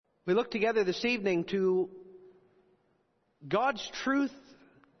We look together this evening to God's truth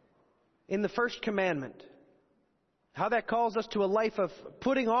in the first commandment. How that calls us to a life of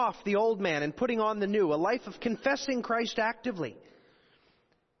putting off the old man and putting on the new. A life of confessing Christ actively.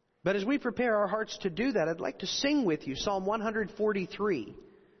 But as we prepare our hearts to do that, I'd like to sing with you Psalm 143.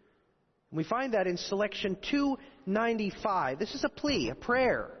 We find that in selection 295. This is a plea, a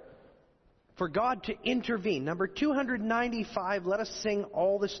prayer for God to intervene. Number 295, let us sing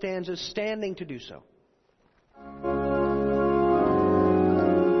all the stanzas standing to do so.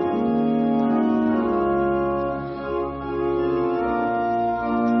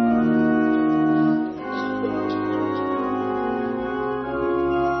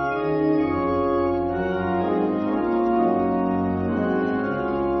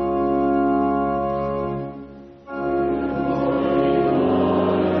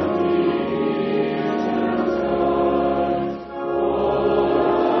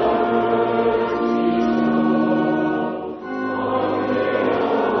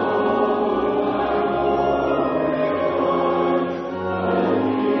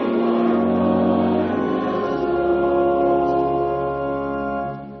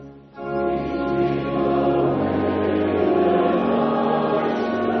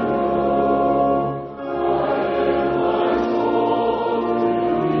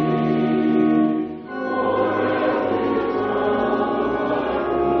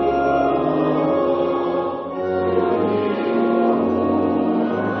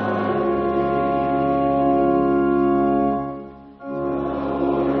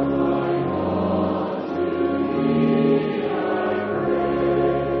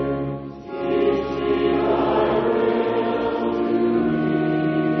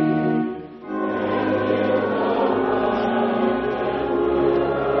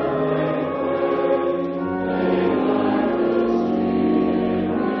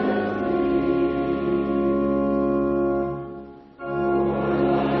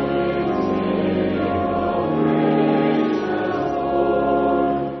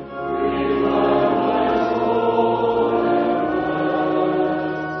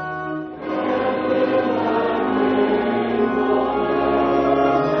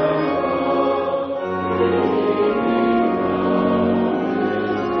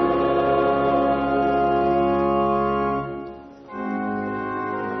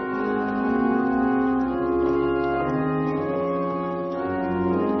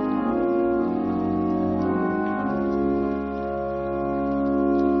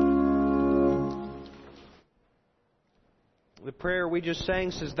 The prayer we just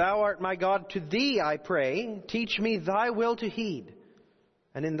sang says, Thou art my God, to Thee I pray. Teach me Thy will to heed,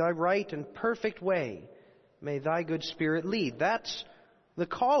 and in Thy right and perfect way may Thy good Spirit lead. That's the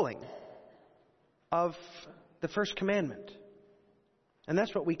calling of the first commandment. And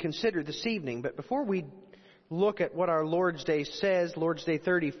that's what we consider this evening. But before we look at what our Lord's Day says, Lord's Day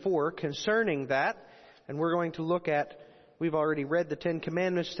 34, concerning that, and we're going to look at, we've already read the Ten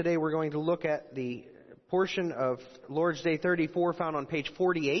Commandments today, we're going to look at the portion of Lord's Day 34 found on page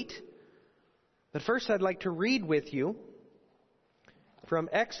 48. But first I'd like to read with you from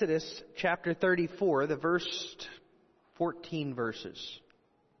Exodus chapter 34, the first 14 verses.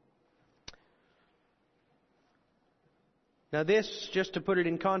 Now this, just to put it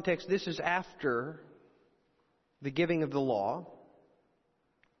in context, this is after the giving of the law.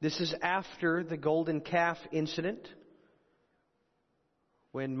 This is after the golden calf incident,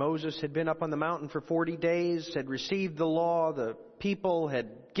 when Moses had been up on the mountain for 40 days, had received the law, the people had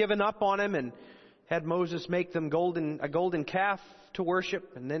given up on him and had Moses make them a golden calf to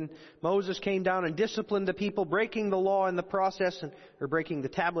worship. And then Moses came down and disciplined the people, breaking the law in the process, or breaking the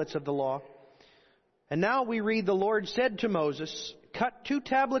tablets of the law. And now we read, the Lord said to Moses, Cut 2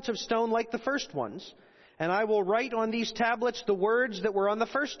 tablets of stone like the first ones, and I will write on these tablets the words that were on the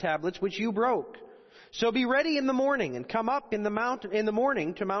first tablets which you broke. So be ready in the morning and come up in the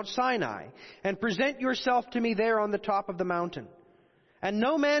morning to Mount Sinai and present yourself to me there on the top of the mountain. And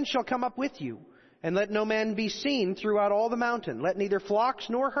no man shall come up with you, and let no man be seen throughout all the mountain. Let neither flocks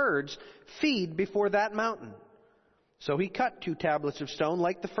nor herds feed before that mountain. So he cut 2 tablets of stone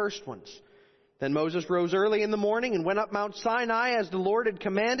like the first ones. Then Moses rose early in the morning and went up Mount Sinai as the Lord had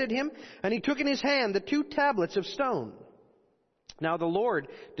commanded him, and he took in his hand the 2 tablets of stone. Now the Lord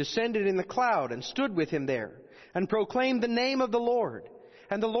descended in the cloud and stood with him there, and proclaimed the name of the Lord.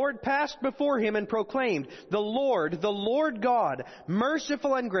 And the Lord passed before him and proclaimed, the Lord God,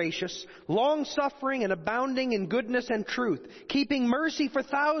 merciful and gracious, long-suffering and abounding in goodness and truth, keeping mercy for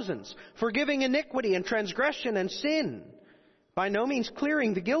thousands, forgiving iniquity and transgression and sin, by no means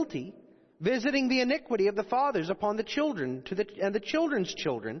clearing the guilty, visiting the iniquity of the fathers upon the children and the children's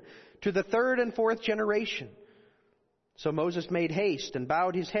children to the third and fourth generation. So Moses made haste and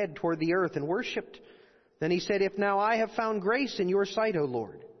bowed his head toward the earth and worshipped. Then he said, If now I have found grace in your sight, O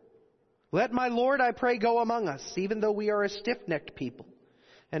Lord, let my Lord, I pray, go among us, even though we are a stiff-necked people,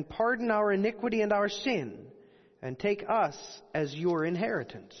 and pardon our iniquity and our sin, and take us as your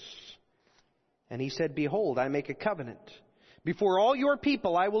inheritance. And he said, Behold, I make a covenant. Before all your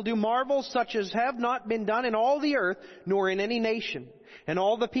people I will do marvels such as have not been done in all the earth, nor in any nation. And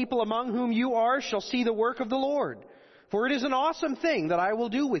all the people among whom you are shall see the work of the Lord. For it is an awesome thing that I will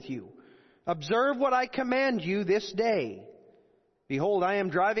do with you. Observe what I command you this day. Behold, I am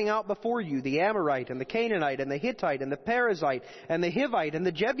driving out before you the Amorite and the Canaanite and the Hittite and the Perizzite and the Hivite and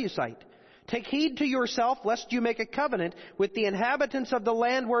the Jebusite. Take heed to yourself, lest you make a covenant with the inhabitants of the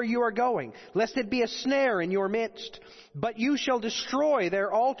land where you are going, lest it be a snare in your midst. But you shall destroy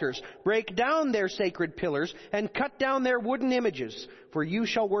their altars, break down their sacred pillars, and cut down their wooden images. For you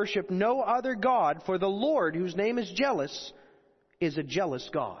shall worship no other God, for the Lord, whose name is jealous, is a jealous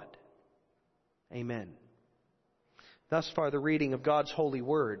God. Amen. Thus far the reading of God's holy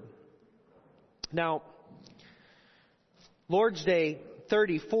word. Now, Lord's Day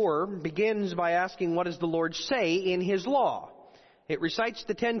 34 begins by asking, what does the Lord say in His law? It recites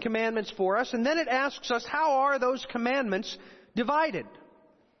the 10 Commandments for us, and then it asks us, how are those commandments divided?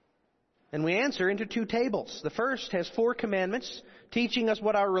 And we answer into 2 tables. The first has 4 commandments, teaching us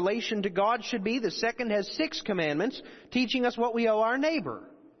what our relation to God should be. The second has 6 commandments, teaching us what we owe our neighbor.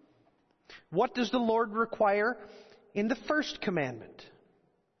 What does the Lord require in the first commandment?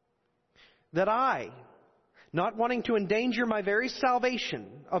 That I, not wanting to endanger my very salvation,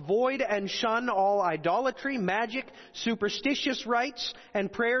 avoid and shun all idolatry, magic, superstitious rites,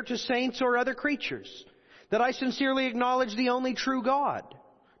 and prayer to saints or other creatures. That I sincerely acknowledge the only true God,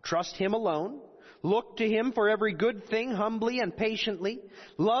 trust Him alone, look to Him for every good thing humbly and patiently,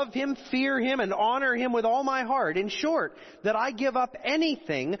 love Him, fear Him, and honor Him with all my heart. In short, that I give up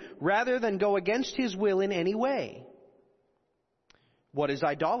anything rather than go against His will in any way. What is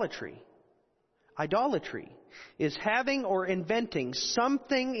idolatry? Idolatry is having or inventing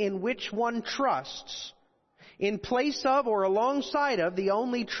something in which one trusts in place of or alongside of the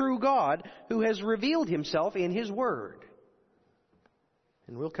only true God who has revealed Himself in His Word.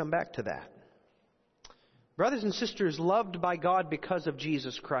 And we'll come back to that. Brothers and sisters loved by God because of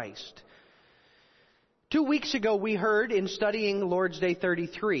Jesus Christ. 2 weeks ago we heard in studying Lord's Day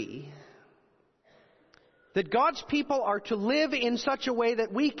 33 that God's people are to live in such a way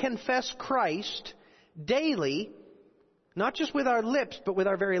that we confess Christ daily, not just with our lips, but with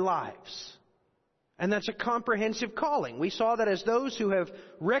our very lives. And that's a comprehensive calling. We saw that as those who have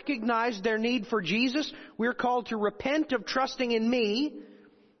recognized their need for Jesus, we're called to repent of trusting in me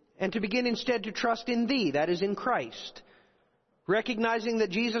and to begin instead to trust in Thee, that is in Christ. Recognizing that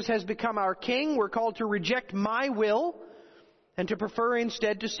Jesus has become our King, we're called to reject my will and to prefer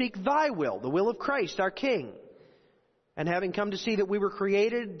instead to seek Thy will, the will of Christ, our King. And having come to see that we were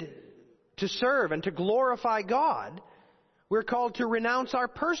created to serve and to glorify God, we're called to renounce our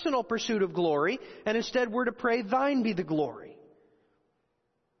personal pursuit of glory, and instead we're to pray, Thine be the glory.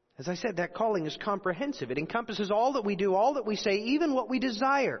 As I said, that calling is comprehensive. It encompasses all that we do, all that we say, even what we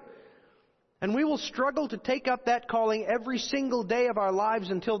desire. And we will struggle to take up that calling every single day of our lives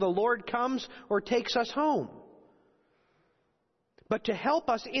until the Lord comes or takes us home. But to help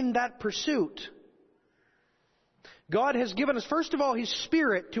us in that pursuit, God has given us, first of all, His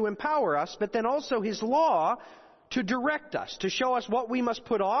Spirit to empower us, but then also His law to direct us, to show us what we must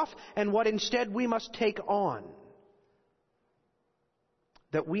put off and what instead we must take on,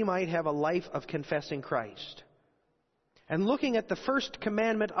 that we might have a life of confessing Christ. And looking at the first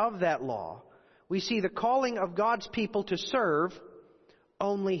commandment of that law, we see the calling of God's people to serve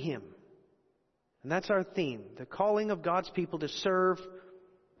only Him. And that's our theme, the calling of God's people to serve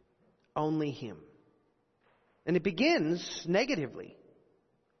only Him. And it begins negatively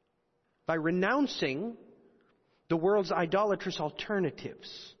by renouncing the world's idolatrous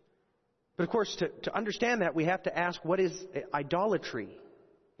alternatives. But of course, to understand that, we have to ask, what is idolatry,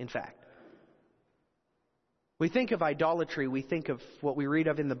 in fact? We think of idolatry, we think of what we read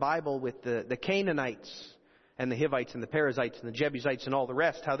of in the Bible with the Canaanites and the Hivites and the Perizzites and the Jebusites and all the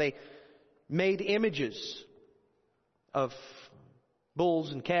rest, how they made images of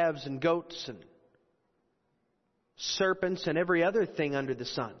bulls and calves and goats and serpents and every other thing under the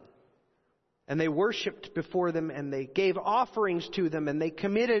sun. And they worshipped before them, and they gave offerings to them, and they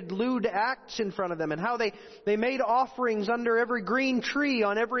committed lewd acts in front of them, and how they made offerings under every green tree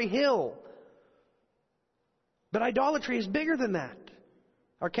on every hill. But idolatry is bigger than that.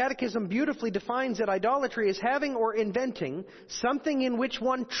 Our catechism beautifully defines that idolatry as having or inventing something in which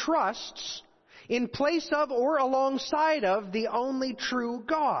one trusts in place of or alongside of the only true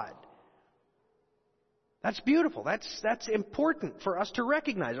God. That's beautiful. That's important for us to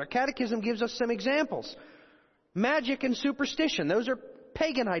recognize. Our catechism gives us some examples. Magic and superstition, those are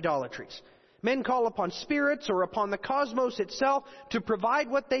pagan idolatries. Men call upon spirits or upon the cosmos itself to provide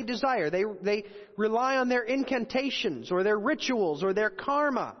what they desire. They rely on their incantations or their rituals or their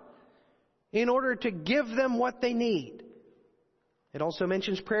karma in order to give them what they need. It also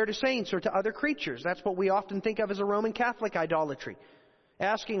mentions prayer to saints or to other creatures. That's what we often think of as a Roman Catholic idolatry.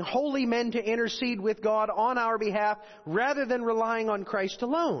 Asking holy men to intercede with God on our behalf rather than relying on Christ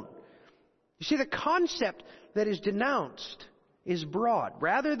alone. You see, the concept that is denounced is broad.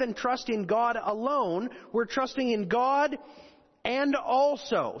 Rather than trust in God alone, we're trusting in God and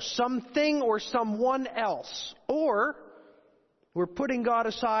also something or someone else. Or we're putting God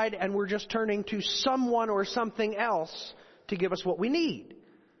aside and we're just turning to someone or something else to give us what we need.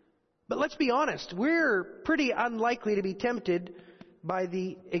 But let's be honest, we're pretty unlikely to be tempted by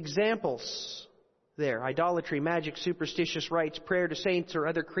the examples there. Idolatry, magic, superstitious rites, prayer to saints or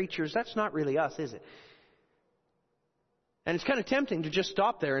other creatures. That's not really us, is it? And it's kind of tempting to just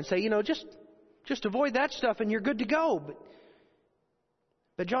stop there and say, just avoid that stuff and you're good to go.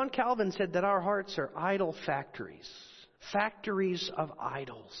 But John Calvin said that our hearts are idol factories. Factories of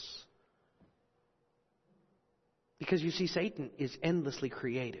idols. Because you see, Satan is endlessly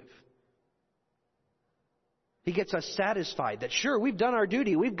creative. He gets us satisfied that sure, we've done our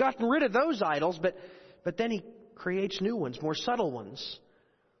duty, we've gotten rid of those idols, but then he creates new ones, more subtle ones.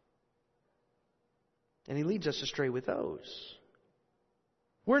 And he leads us astray with those.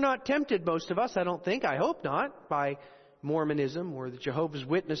 We're not tempted, most of us, I don't think, I hope not, by Mormonism or the Jehovah's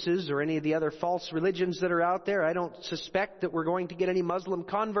Witnesses or any of the other false religions that are out there. I don't suspect that we're going to get any Muslim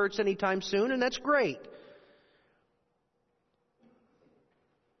converts anytime soon, and that's great.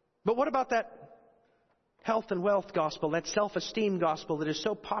 But what about that health and wealth gospel, that self-esteem gospel that is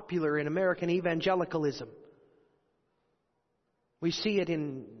so popular in American evangelicalism? We see it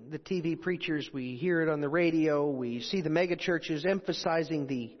in the TV preachers, we hear it on the radio, we see the megachurches emphasizing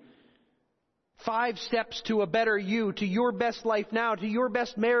the 5 steps to a better you, to your best life now, to your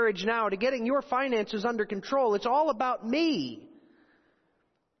best marriage now, to getting your finances under control. It's all about me.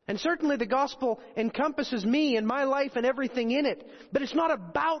 And certainly the gospel encompasses me and my life and everything in it. But it's not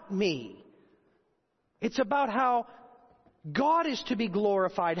about me. It's about how God is to be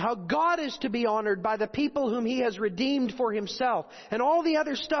glorified, how God is to be honored by the people whom He has redeemed for Himself. And all the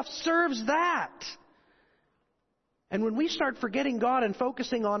other stuff serves that. And when we start forgetting God and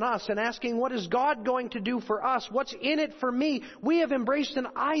focusing on us and asking, what is God going to do for us? What's in it for me? We have embraced an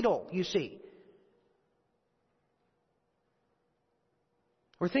idol, you see.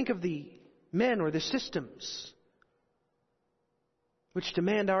 Or think of the men or the systems which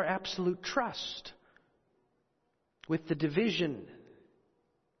demand our absolute trust. With the division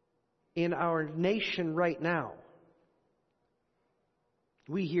in our nation right now,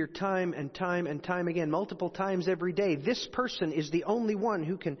 we hear time and time and time again, multiple times every day, this person is the only one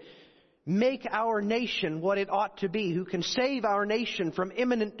who can make our nation what it ought to be, who can save our nation from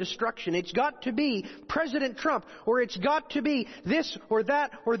imminent destruction. It's got to be President Trump, or it's got to be this or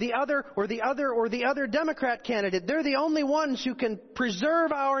that or the other or the other or the other Democrat candidate. They're the only ones who can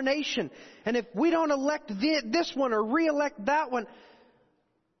preserve our nation. And if we don't elect this one or re-elect that one,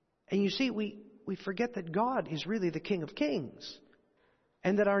 and you see, we forget that God is really the King of Kings.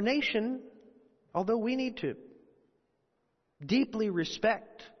 And that our nation, although we need to deeply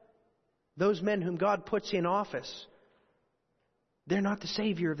respect those men whom God puts in office, they're not the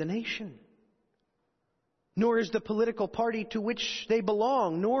Savior of the nation. Nor is the political party to which they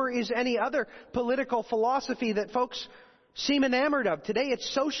belong, nor is any other political philosophy that folks seem enamored of. Today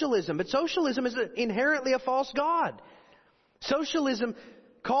it's socialism, but socialism is inherently a false god. Socialism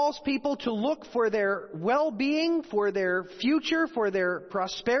calls people to look for their well-being, for their future, for their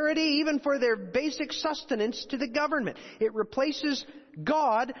prosperity, even for their basic sustenance to the government. It replaces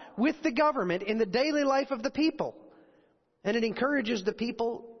God with the government in the daily life of the people. And it encourages the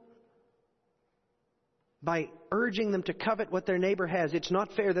people by urging them to covet what their neighbor has. It's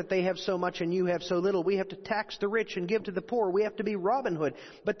not fair that they have so much and you have so little. We have to tax the rich and give to the poor. We have to be Robin Hood.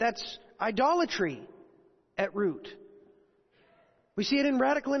 But that's idolatry at root. We see it in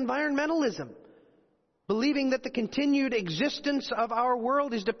radical environmentalism, believing that the continued existence of our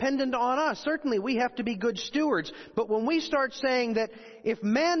world is dependent on us. Certainly we have to be good stewards, but when we start saying that if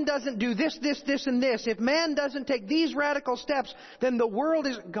man doesn't do this, and this, if man doesn't take these radical steps, then the world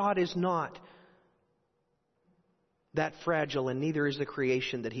is... God is not that fragile, and neither is the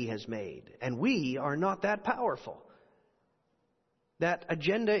creation that He has made. And we are not that powerful. That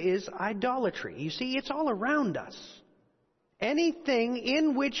agenda is idolatry. You see, it's all around us. Anything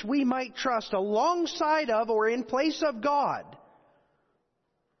in which we might trust alongside of or in place of God.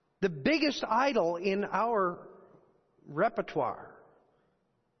 The biggest idol in our repertoire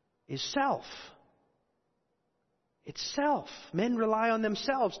is self. It's self. Men rely on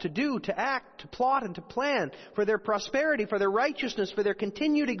themselves to do, to act, to plot, and to plan for their prosperity, for their righteousness, for their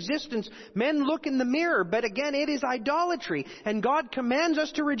continued existence. Men look in the mirror, but again, it is idolatry, and God commands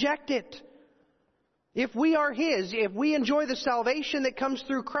us to reject it. If we are His, if we enjoy the salvation that comes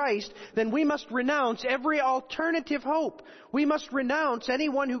through Christ, then we must renounce every alternative hope. We must renounce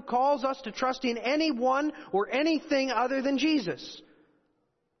anyone who calls us to trust in anyone or anything other than Jesus.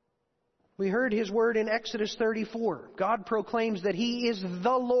 We heard His word in Exodus 34. God proclaims that He is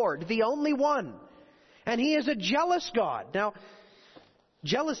the Lord, the only one. And He is a jealous God. Now,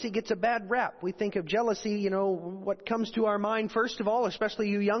 jealousy gets a bad rap. We think of jealousy, what comes to our mind first of all, especially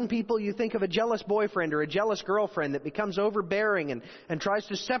you young people, you think of a jealous boyfriend or a jealous girlfriend that becomes overbearing and tries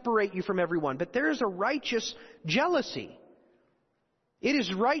to separate you from everyone. But there is a righteous jealousy. It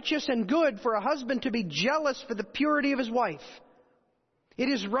is righteous and good for a husband to be jealous for the purity of his wife. It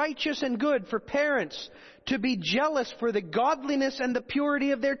is righteous and good for parents to be jealous for the godliness and the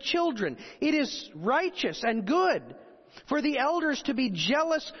purity of their children. It is righteous and good for the elders to be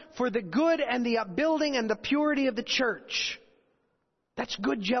jealous for the good and the upbuilding and the purity of the church. That's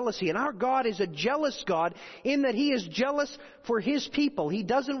good jealousy. And our God is a jealous God in that He is jealous for His people. He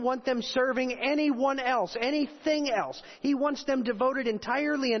doesn't want them serving anyone else, anything else. He wants them devoted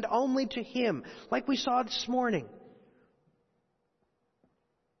entirely and only to Him, like we saw this morning.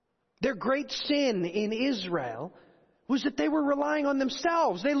 Their great sin in Israel was that they were relying on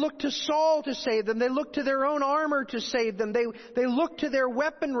themselves. They looked to Saul to save them. They looked to their own armor to save them. They looked to their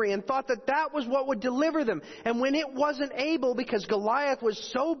weaponry and thought that that was what would deliver them. And when it wasn't able, because Goliath was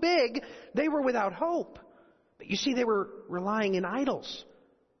so big, they were without hope. But you see, they were relying in idols,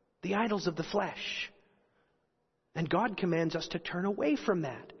 the idols of the flesh. And God commands us to turn away from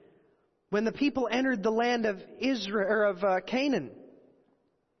that. When the people entered the land of Israel, or of Canaan,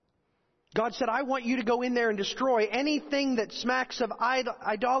 God said, I want you to go in there and destroy anything that smacks of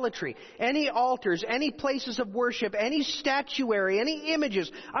idolatry, any altars, any places of worship, any statuary, any images.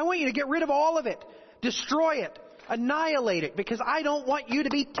 I want you to get rid of all of it. Destroy it. Annihilate it, because I don't want you to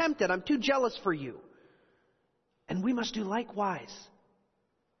be tempted. I'm too jealous for you. And we must do likewise.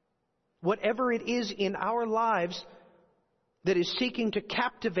 Whatever it is in our lives that is seeking to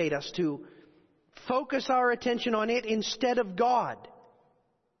captivate us, to focus our attention on it instead of God.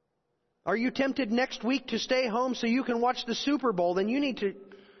 Are you tempted next week to stay home so you can watch the Super Bowl? Then you need to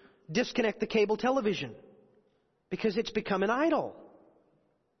disconnect the cable television, because it's become an idol.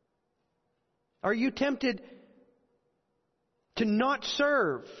 Are you tempted to not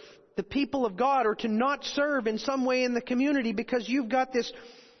serve the people of God, or to not serve in some way in the community because you've got this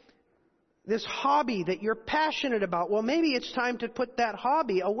hobby that you're passionate about? Well, maybe it's time to put that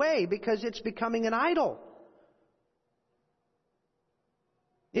hobby away because it's becoming an idol.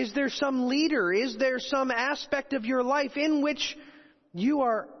 Is there some leader? Is there some aspect of your life in which you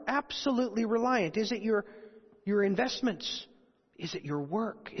are absolutely reliant? Is it your investments? Is it your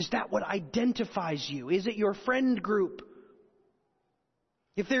work? Is that what identifies you? Is it your friend group?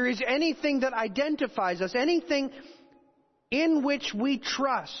 If there is anything that identifies us, anything in which we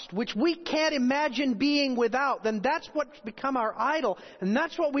trust, which we can't imagine being without, then that's what's become our idol, and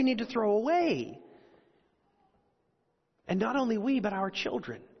that's what we need to throw away. And not only we, but our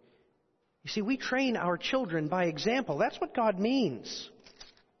children. You see, we train our children by example. That's what God means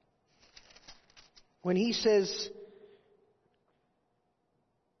when He says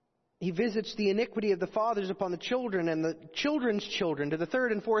He visits the iniquity of the fathers upon the children and the children's children to the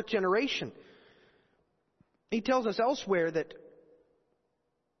third and fourth generation. He tells us elsewhere that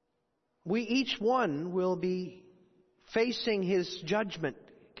we each one will be facing His judgment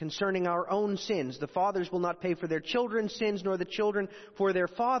concerning our own sins. The fathers will not pay for their children's sins, nor the children for their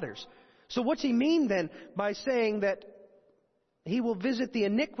fathers. So what's He mean then by saying that He will visit the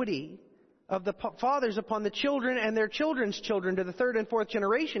iniquity of the fathers upon the children and their children's children to the third and fourth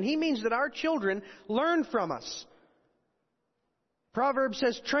generation? He means that our children learn from us. Proverbs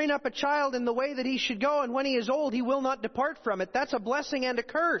says, train up a child in the way that he should go, and when he is old, he will not depart from it. That's a blessing and a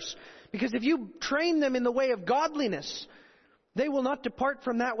curse. Because if you train them in the way of godliness, they will not depart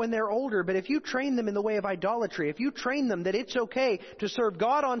from that when they're older. But if you train them in the way of idolatry, if you train them that it's okay to serve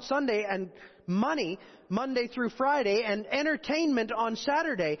God on Sunday and money Monday through Friday and entertainment on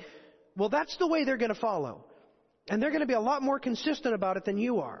Saturday, well, that's the way they're going to follow. And they're going to be a lot more consistent about it than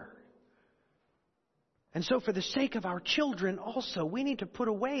you are. And so for the sake of our children also, we need to put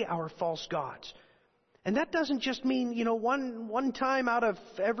away our false gods. And that doesn't just mean, one time out of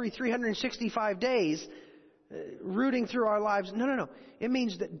every 365 days, rooting through our lives. No. It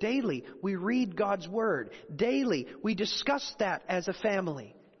means that daily we read God's Word. Daily we discuss that as a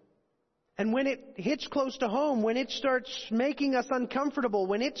family. And when it hits close to home, when it starts making us uncomfortable,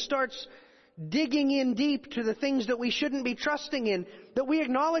 when it starts digging in deep to the things that we shouldn't be trusting in, that we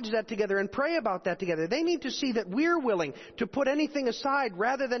acknowledge that together and pray about that together. They need to see that we're willing to put anything aside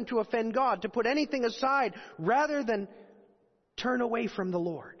rather than to offend God, to put anything aside rather than turn away from the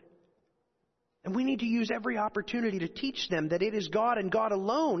Lord. And we need to use every opportunity to teach them that it is God and God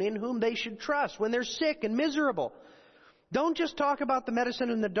alone in whom they should trust when they're sick and miserable. Don't just talk about the medicine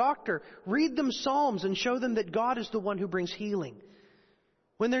and the doctor. Read them Psalms and show them that God is the one who brings healing.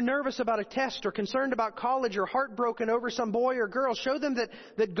 When they're nervous about a test or concerned about college or heartbroken over some boy or girl, show them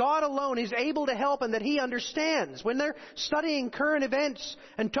that God alone is able to help and that He understands. When they're studying current events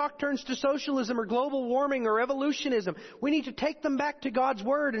and talk turns to socialism or global warming or evolutionism, we need to take them back to God's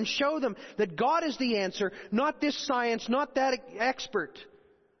Word and show them that God is the answer, not this science, not that expert.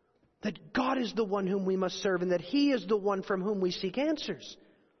 That God is the one whom we must serve and that He is the one from whom we seek answers.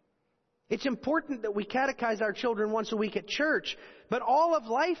 It's important that we catechize our children once a week at church, but all of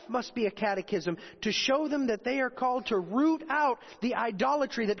life must be a catechism to show them that they are called to root out the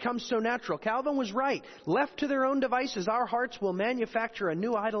idolatry that comes so natural. Calvin was right. Left to their own devices, our hearts will manufacture a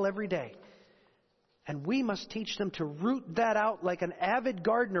new idol every day. And we must teach them to root that out like an avid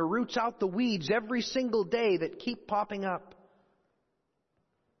gardener roots out the weeds every single day that keep popping up.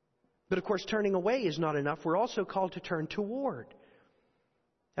 But of course, turning away is not enough. We're also called to turn toward.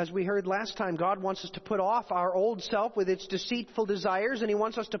 As we heard last time, God wants us to put off our old self with its deceitful desires, and He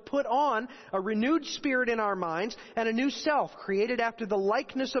wants us to put on a renewed spirit in our minds and a new self created after the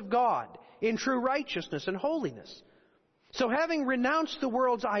likeness of God in true righteousness and holiness. So having renounced the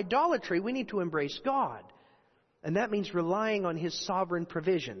world's idolatry, we need to embrace God. And that means relying on His sovereign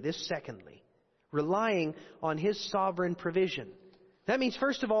provision. This secondly, relying on His sovereign provision. That means,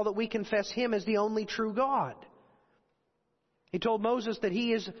 first of all, that we confess Him as the only true God. He told Moses that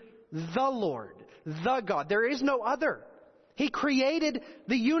He is the Lord, the God. There is no other. He created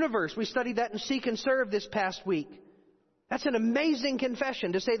the universe. We studied that in Seek and Serve this past week. That's an amazing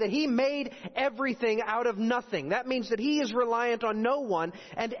confession to say that He made everything out of nothing. That means that He is reliant on no one,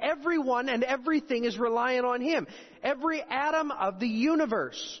 and everyone and everything is reliant on Him. Every atom of the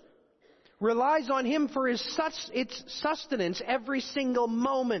universe relies on Him for its sustenance every single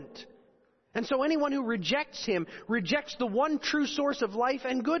moment. And so anyone who rejects Him rejects the one true source of life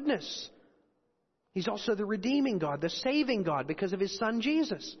and goodness. He's also the redeeming God, the saving God, because of His Son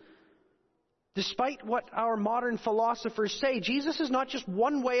Jesus. Despite what our modern philosophers say, Jesus is not just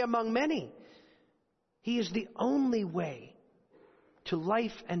one way among many. He is the only way to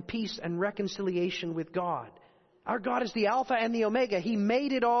life and peace and reconciliation with God. Our God is the Alpha and the Omega. He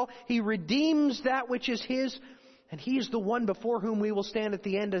made it all. He redeems that which is His. And He is the one before whom we will stand at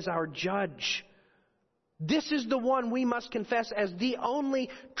the end as our judge. This is the one we must confess as the only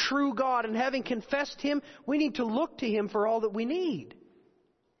true God. And having confessed Him, we need to look to Him for all that we need.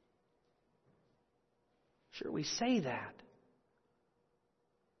 Sure, we say that.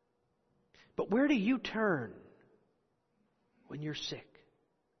 But where do you turn when you're sick?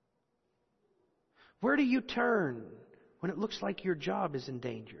 Where do you turn when it looks like your job is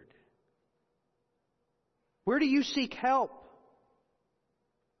endangered? Where do you seek help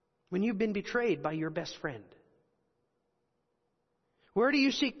when you've been betrayed by your best friend? Where do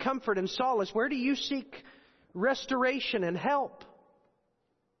you seek comfort and solace? Where do you seek restoration and help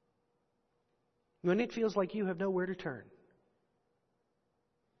when it feels like you have nowhere to turn?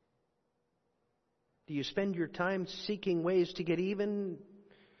 Do you spend your time seeking ways to get even,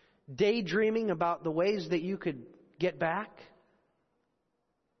 daydreaming about the ways that you could get back?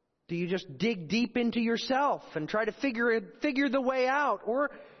 Do you just dig deep into yourself and try to figure the way out?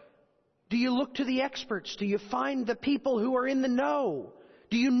 Or do you look to the experts? Do you find the people who are in the know?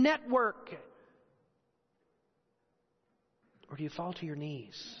 Do you network? Or do you fall to your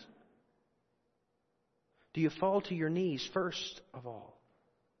knees? Do you fall to your knees first of all?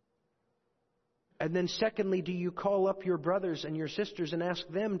 And then secondly, do you call up your brothers and your sisters and ask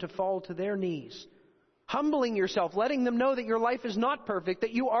them to fall to their knees? Humbling yourself, letting them know that your life is not perfect,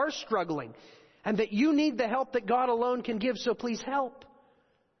 that you are struggling, and that you need the help that God alone can give, so please help.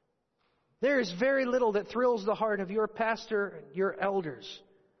 There is very little that thrills the heart of your pastor, your elders,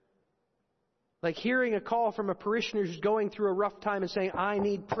 like hearing a call from a parishioner who's going through a rough time and saying, I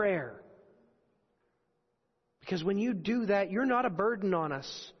need prayer. Because when you do that, you're not a burden on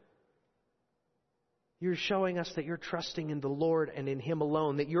us. You're showing us that you're trusting in the Lord and in Him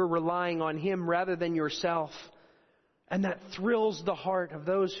alone, that you're relying on Him rather than yourself. And that thrills the heart of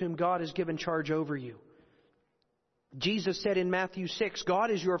those whom God has given charge over you. Jesus said in Matthew 6, God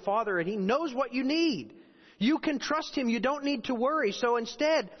is your Father and He knows what you need. You can trust Him. You don't need to worry. So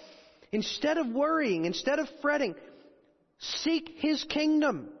instead of worrying, instead of fretting, seek His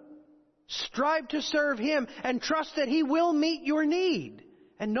kingdom. Strive to serve Him and trust that He will meet your need.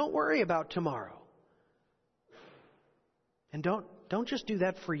 And don't worry about tomorrow. And don't just do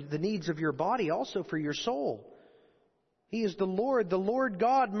that for the needs of your body, also for your soul. He is the Lord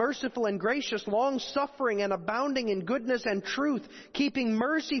God, merciful and gracious, long-suffering and abounding in goodness and truth, keeping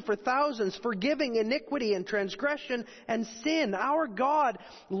mercy for thousands, forgiving iniquity and transgression and sin. Our God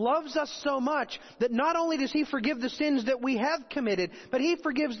loves us so much that not only does He forgive the sins that we have committed, but He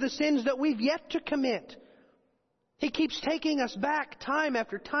forgives the sins that we've yet to commit. He keeps taking us back time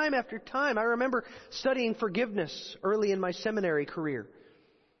after time after time. I remember studying forgiveness early in my seminary career.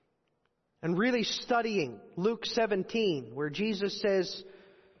 And really studying Luke 17, where Jesus says,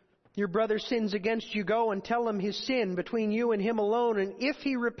 your brother sins against you, go and tell him his sin between you and him alone, and if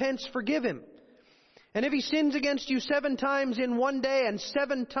he repents, forgive him. And if he sins against you 7 times in one day, and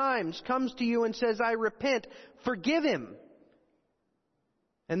 7 times comes to you and says, I repent, forgive him.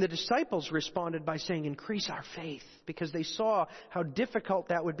 And the disciples responded by saying, increase our faith, because they saw how difficult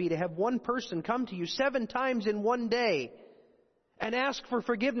that would be to have one person come to you 7 times in one day and ask for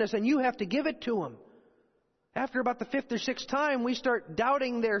forgiveness, and you have to give it to them. After about the 5th or 6th time, we start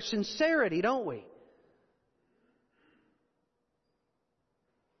doubting their sincerity, don't we?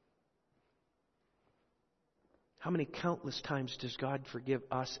 How many countless times does God forgive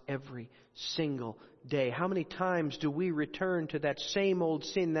us every single day? How many times do we return to that same old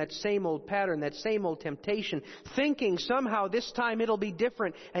sin, that same old pattern, that same old temptation, thinking somehow this time it'll be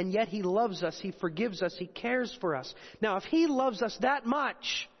different, and yet He loves us, He forgives us, He cares for us. Now, if He loves us that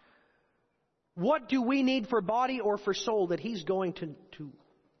much, what do we need for body or for soul that He's going to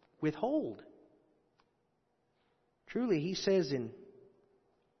withhold? Truly, He says in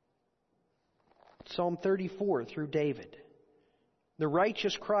Psalm 34 through David, the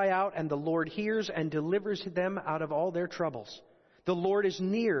righteous cry out, and the Lord hears and delivers them out of all their troubles. The Lord is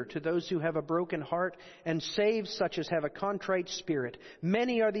near to those who have a broken heart and saves such as have a contrite spirit.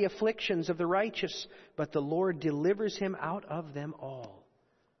 Many are the afflictions of the righteous, but the Lord delivers him out of them all.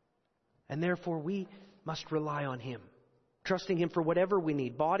 And therefore we must rely on Him, trusting Him for whatever we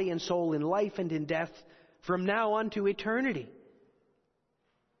need, body and soul, in life and in death, from now on to eternity.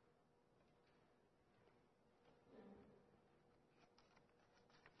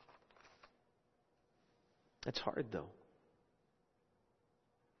 It's hard, though,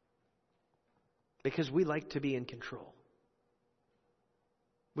 because we like to be in control.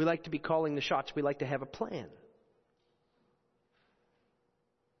 We like to be calling the shots. We like to have a plan.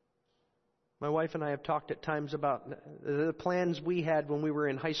 My wife and I have talked at times about the plans we had when we were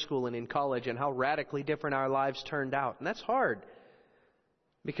in high school and in college, and how radically different our lives turned out. And that's hard,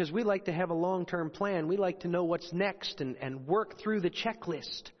 because we like to have a long-term plan. We like to know what's next and work through the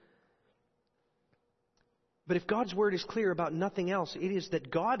checklist. But if God's Word is clear about nothing else, it is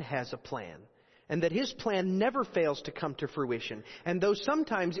that God has a plan, and that His plan never fails to come to fruition. And though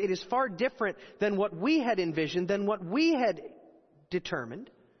sometimes it is far different than what we had envisioned, than what we had determined,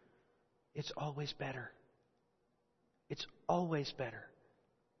 it's always better. It's always better.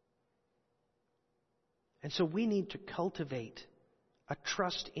 And so we need to cultivate a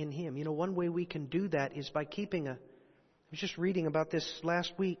trust in Him. You know, one way we can do that is by keeping I was just reading about this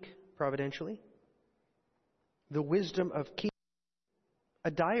last week, providentially. The wisdom of keeping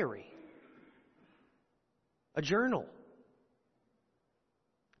a diary, a journal.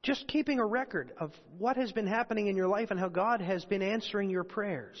 Just keeping a record of what has been happening in your life and how God has been answering your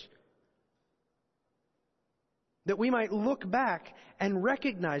prayers. That we might look back and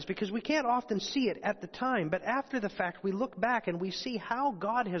recognize, because we can't often see it at the time, but after the fact we look back and we see how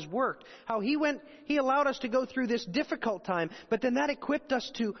God has worked, how He allowed us to go through this difficult time, but then that equipped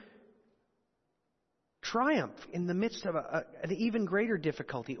us to triumph in the midst of an even greater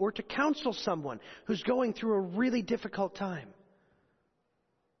difficulty, or to counsel someone who's going through a really difficult time.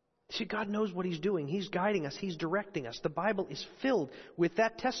 See, God knows what He's doing. He's guiding us. He's directing us. The Bible is filled with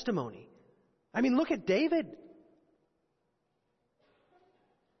that testimony. I mean, look at David.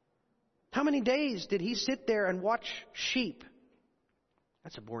 How many days did he sit there and watch sheep?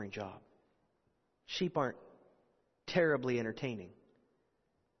 That's a boring job. Sheep aren't terribly entertaining.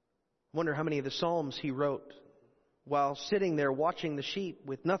 Wonder how many of the Psalms he wrote while sitting there watching the sheep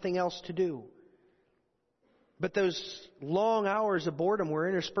with nothing else to do. But those long hours of boredom were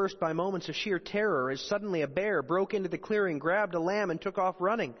interspersed by moments of sheer terror as suddenly a bear broke into the clearing, grabbed a lamb, and took off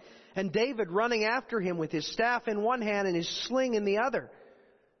running. And David running after him with his staff in one hand and his sling in the other.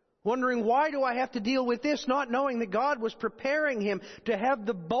 Wondering, why do I have to deal with this? Not knowing that God was preparing him to have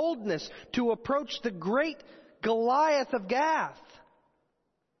the boldness to approach the great Goliath of Gath.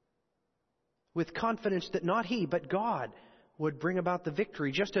 With confidence that not he, but God would bring about the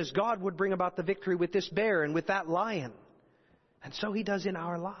victory, just as God would bring about the victory with this bear and with that lion. And so He does in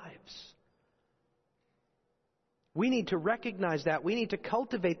our lives. We need to recognize that. We need to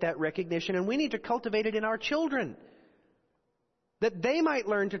cultivate that recognition, and we need to cultivate it in our children. That they might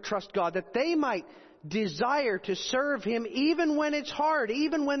learn to trust God, that they might desire to serve Him even when it's hard,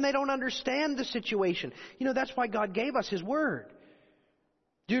 even when they don't understand the situation. You know, that's why God gave us His Word.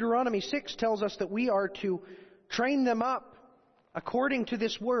 Deuteronomy 6 tells us that we are to train them up according to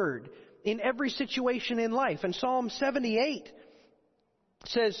this Word in every situation in life. And Psalm 78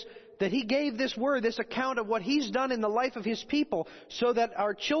 says that He gave this Word, this account of what He's done in the life of His people, so that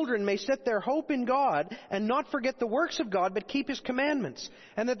our children may set their hope in God and not forget the works of God, but keep His commandments.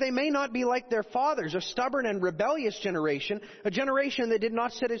 And that they may not be like their fathers, a stubborn and rebellious generation, a generation that did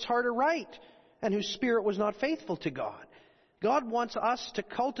not set its heart aright, and whose spirit was not faithful to God. God wants us to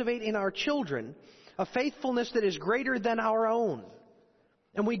cultivate in our children a faithfulness that is greater than our own.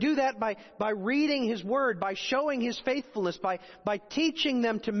 And we do that by reading His Word, by showing His faithfulness, by teaching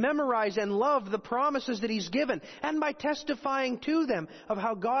them to memorize and love the promises that He's given, and by testifying to them of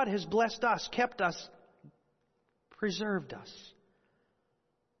how God has blessed us, kept us, preserved us.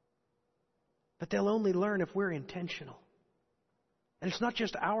 But they'll only learn if we're intentional. And it's not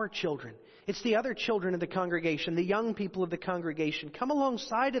just our children. It's the other children of the congregation, the young people of the congregation. Come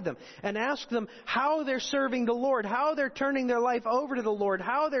alongside of them and ask them how they're serving the Lord, how they're turning their life over to the Lord,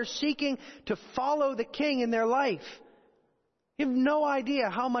 how they're seeking to follow the King in their life. You have no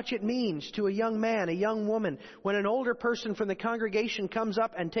idea how much it means to a young man, a young woman, when an older person from the congregation comes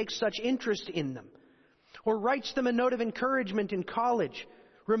up and takes such interest in them, or writes them a note of encouragement in college,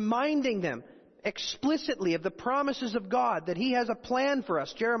 reminding them explicitly of the promises of God, that He has a plan for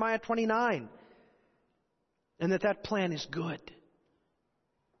us, Jeremiah 29, and that plan is good.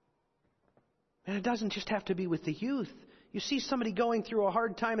 And it doesn't just have to be with the youth. You see somebody going through a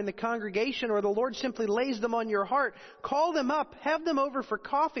hard time in the congregation, or the Lord simply lays them on your heart, call them up, have them over for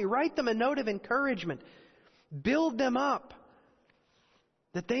coffee, write them a note of encouragement, build them up,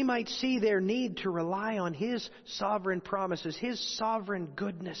 that they might see their need to rely on His sovereign promises, His sovereign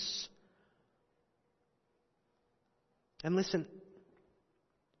goodness. And listen,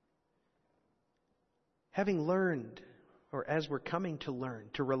 having learned, or as we're coming to learn,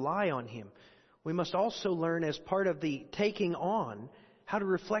 to rely on Him, we must also learn, as part of the taking on, how to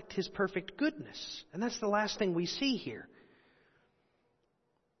reflect His perfect goodness. And that's the last thing we see here.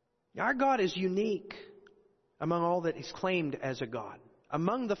 Our God is unique among all that is claimed as a God.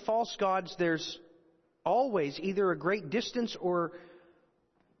 Among the false gods, there's always either a great distance or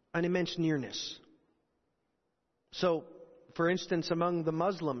an immense nearness. So, for instance, among the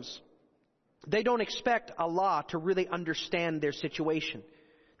Muslims, they don't expect Allah to really understand their situation.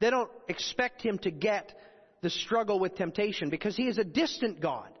 They don't expect Him to get the struggle with temptation, because He is a distant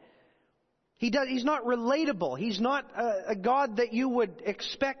God. He's not relatable. He's not a God that you would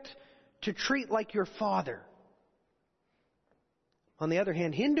expect to treat like your Father. On the other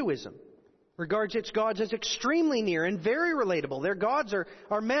hand, Hinduism regards its gods as extremely near and very relatable. Their gods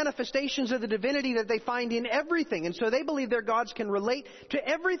are manifestations of the divinity that they find in everything. And so they believe their gods can relate to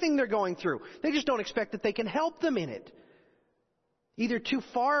everything they're going through. They just don't expect that they can help them in it. Either too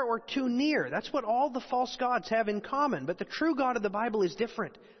far or too near. That's what all the false gods have in common. But the true God of the Bible is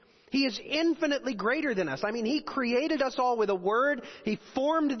different. He is infinitely greater than us. I mean, He created us all with a word. He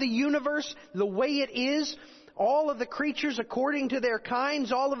formed the universe the way it is. All of the creatures according to their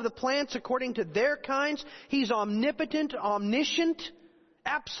kinds, all of the plants according to their kinds. He's omnipotent, omniscient,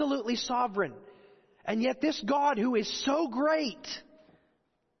 absolutely sovereign. And yet this God, who is so great,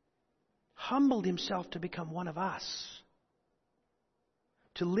 humbled Himself to become one of us,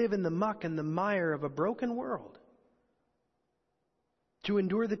 to live in the muck and the mire of a broken world, to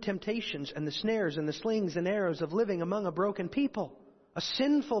endure the temptations and the snares and the slings and arrows of living among a broken people, a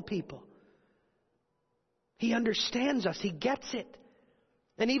sinful people. He understands us. He gets it.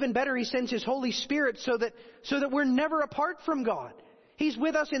 And even better, He sends His Holy Spirit so that we're never apart from God. He's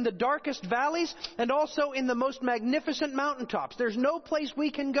with us in the darkest valleys and also in the most magnificent mountaintops. There's no place we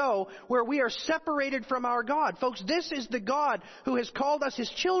can go where we are separated from our God. Folks, this is the God who has called us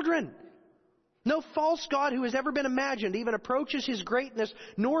His children. No false god who has ever been imagined even approaches His greatness,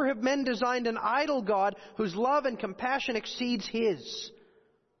 nor have men designed an idol God whose love and compassion exceeds His.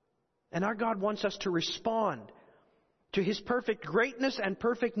 And our God wants us to respond to His perfect greatness and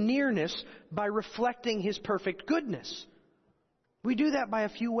perfect nearness by reflecting His perfect goodness. We do that by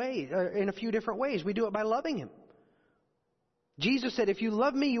in a few different ways. We do it by loving Him. Jesus said, "If you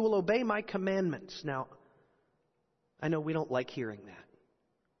love me, you will obey my commandments." Now, I know we don't like hearing that.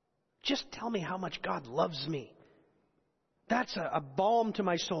 Just tell me how much God loves me. That's a balm to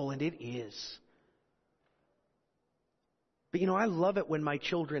my soul, and it is. But I love it when my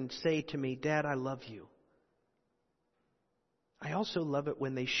children say to me, "Dad, I love you." I also love it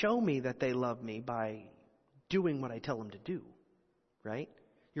when they show me that they love me by doing what I tell them to do. Right?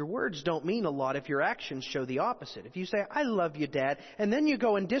 Your words don't mean a lot if your actions show the opposite. If you say, "I love you, Dad," and then you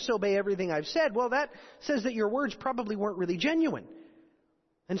go and disobey everything I've said, well, that says that your words probably weren't really genuine.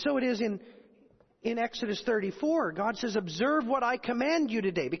 And so it is in Exodus 34. God says, "Observe what I command you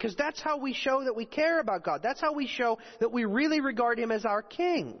today," because that's how we show that we care about God. That's how we show that we really regard Him as our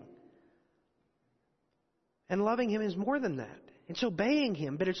King. And loving Him is more than that. It's obeying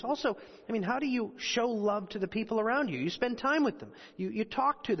Him, but it's also, how do you show love to the people around you? You spend time with them. You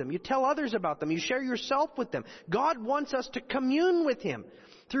talk to them. You tell others about them. You share yourself with them. God wants us to commune with Him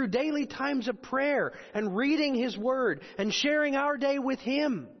through daily times of prayer and reading His Word and sharing our day with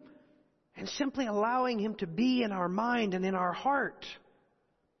Him and simply allowing Him to be in our mind and in our heart.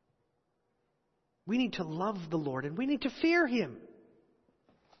 We need to love the Lord and we need to fear Him.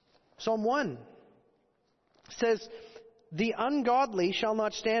 Psalm 1 says, "The ungodly shall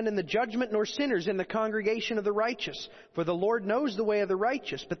not stand in the judgment, nor sinners in the congregation of the righteous. For the Lord knows the way of the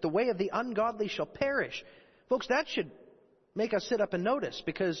righteous, but the way of the ungodly shall perish." Folks, that should make us sit up and notice,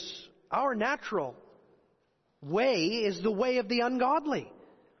 because our natural way is the way of the ungodly.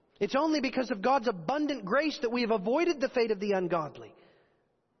 It's only because of God's abundant grace that we have avoided the fate of the ungodly.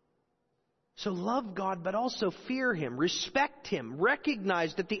 So love God, but also fear Him, respect Him,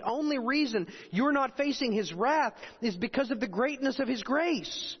 recognize that the only reason you're not facing His wrath is because of the greatness of His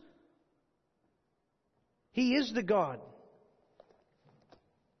grace. He is the God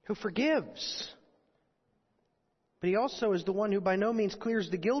who forgives. But He also is the one who by no means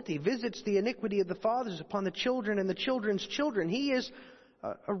clears the guilty, visits the iniquity of the fathers upon the children and the children's children. He is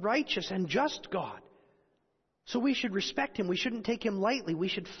a righteous and just God. So we should respect Him. We shouldn't take Him lightly. We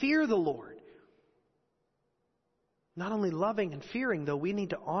should fear the Lord. Not only loving and fearing, though, we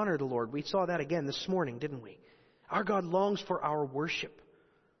need to honor the Lord. We saw that again this morning, didn't we? Our God longs for our worship.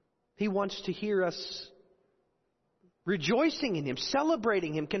 He wants to hear us rejoicing in Him,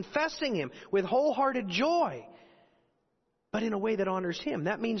 celebrating Him, confessing Him with wholehearted joy, but in a way that honors Him.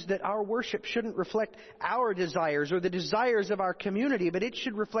 That means that our worship shouldn't reflect our desires or the desires of our community, but it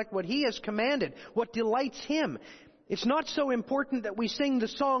should reflect what He has commanded, what delights Him. It's not so important that we sing the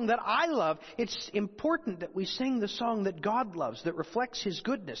song that I love. It's important that we sing the song that God loves, that reflects His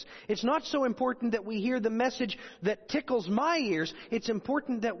goodness. It's not so important that we hear the message that tickles my ears. It's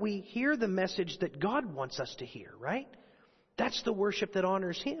important that we hear the message that God wants us to hear, right? That's the worship that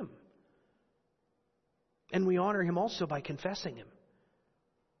honors Him. And we honor Him also by confessing Him.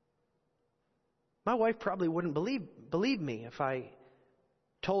 My wife probably wouldn't believe me if I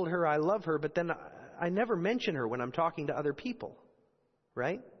told her I love her, but then I never mention her when I'm talking to other people,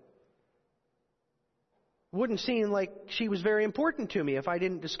 right? Wouldn't seem like she was very important to me if I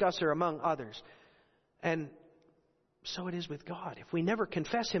didn't discuss her among others. And so it is with God. If we never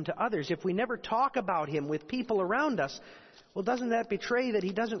confess Him to others, if we never talk about Him with people around us, well, doesn't that betray that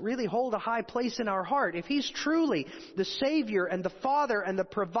He doesn't really hold a high place in our heart? If He's truly the Savior and the Father and the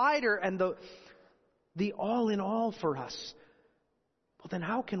Provider and the all in all for us, well, then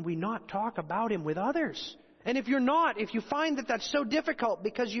how can we not talk about Him with others? And if you find that that's so difficult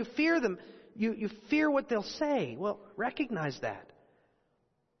because you fear them, you fear what they'll say, well, recognize that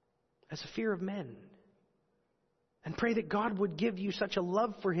as a fear of men. And pray that God would give you such a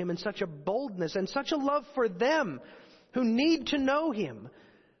love for Him and such a boldness and such a love for them who need to know Him,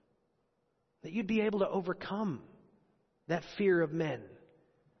 that you'd be able to overcome that fear of men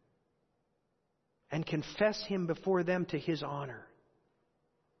and confess Him before them to His honor.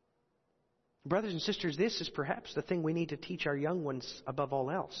 Brothers and sisters, this is perhaps the thing we need to teach our young ones above all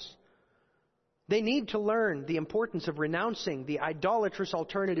else. They need to learn the importance of renouncing the idolatrous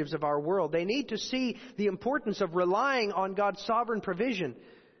alternatives of our world. They need to see the importance of relying on God's sovereign provision.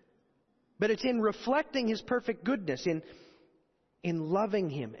 But it's in reflecting His perfect goodness, in loving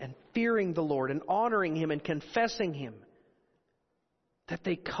Him and fearing the Lord and honoring Him and confessing Him, that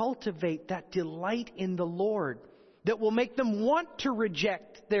they cultivate that delight in the Lord that will make them want to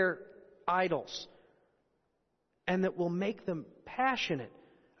reject their idols, and that will make them passionate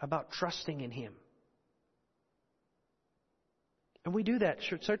about trusting in Him. And we do that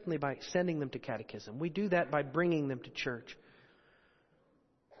certainly by sending them to catechism. We do that by bringing them to church.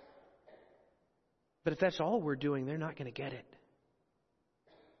 But if that's all we're doing, they're not going to get it.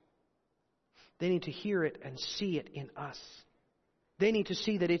 They need to hear it and see it in us. They need to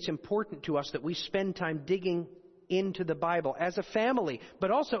see that it's important to us that we spend time digging into the Bible as a family,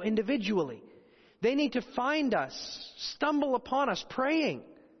 but also individually. They need to find us, stumble upon us praying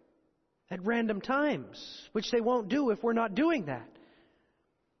at random times, which they won't do if we're not doing that.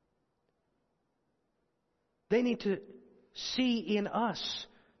 They need to see in us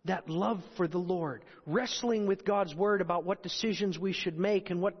that love for the Lord, wrestling with God's Word about what decisions we should make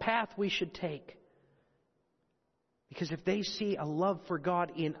and what path we should take. Because if they see a love for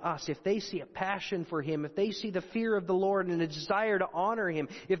God in us, if they see a passion for Him, if they see the fear of the Lord and a desire to honor Him,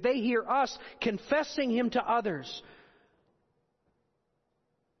 if they hear us confessing Him to others,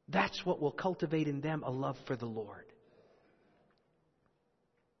 that's what will cultivate in them a love for the Lord.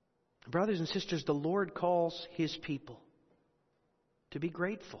 Brothers and sisters, the Lord calls His people to be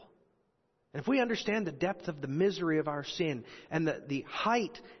grateful. And if we understand the depth of the misery of our sin and the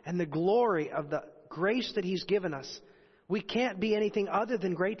height and the glory of the grace that He's given us, we can't be anything other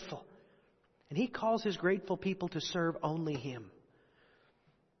than grateful. And He calls His grateful people to serve only Him.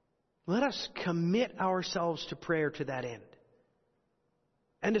 Let us commit ourselves to prayer to that end.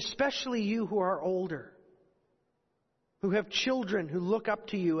 And especially you who are older, who have children who look up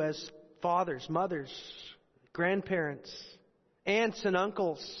to you as fathers, mothers, grandparents, aunts and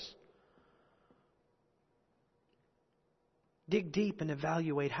uncles. Dig deep and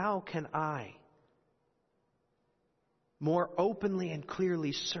evaluate, how can I more openly and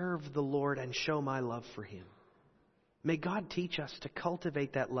clearly serve the Lord and show my love for Him? May God teach us to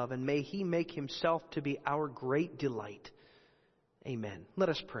cultivate that love, and may He make Himself to be our great delight. Amen. Let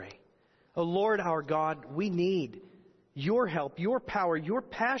us pray. O Lord our God, we need Your help, Your power, Your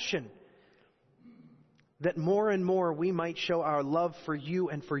passion, that more and more we might show our love for You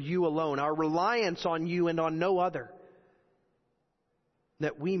and for You alone, our reliance on You and on no other,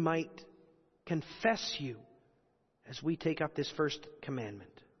 that we might confess You as we take up this first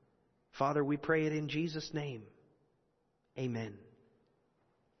commandment. Father, we pray it in Jesus' name. Amen.